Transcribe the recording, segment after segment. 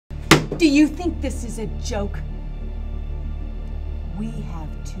Do you think this is a joke? We have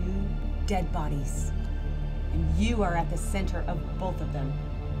 2 dead bodies, and you are at the center of both of them.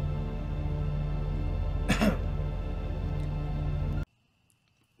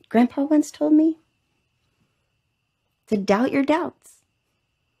 Grandpa once told me to doubt your doubts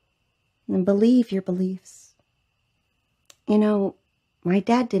and believe your beliefs. You know, my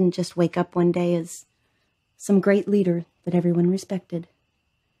dad didn't just wake up one day as some great leader that everyone respected.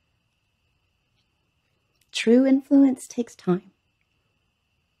 True influence takes time.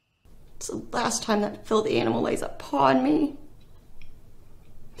 It's the last time that filthy animal lays a paw on me.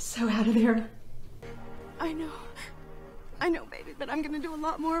 I'm so out of there. I know, baby, but I'm gonna do a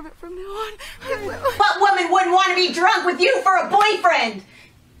lot more of it from now on. What woman wouldn't want to be drunk with you for a boyfriend?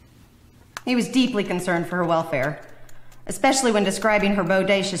 He was deeply concerned for her welfare, especially when describing her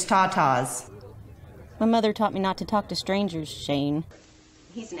bodacious tatas. My mother taught me not to talk to strangers, Shane.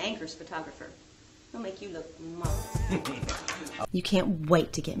 He's an anchor's photographer. He'll make you look marvelous. You can't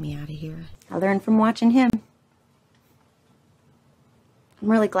wait to get me out of here. I learned from watching him.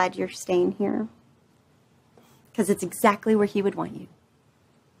 I'm really glad you're staying here, because it's exactly where he would want you.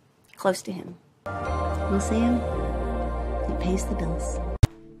 Close to him. We'll see him. It pays the bills.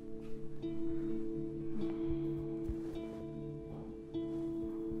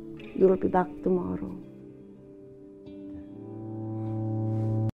 You'll be back tomorrow.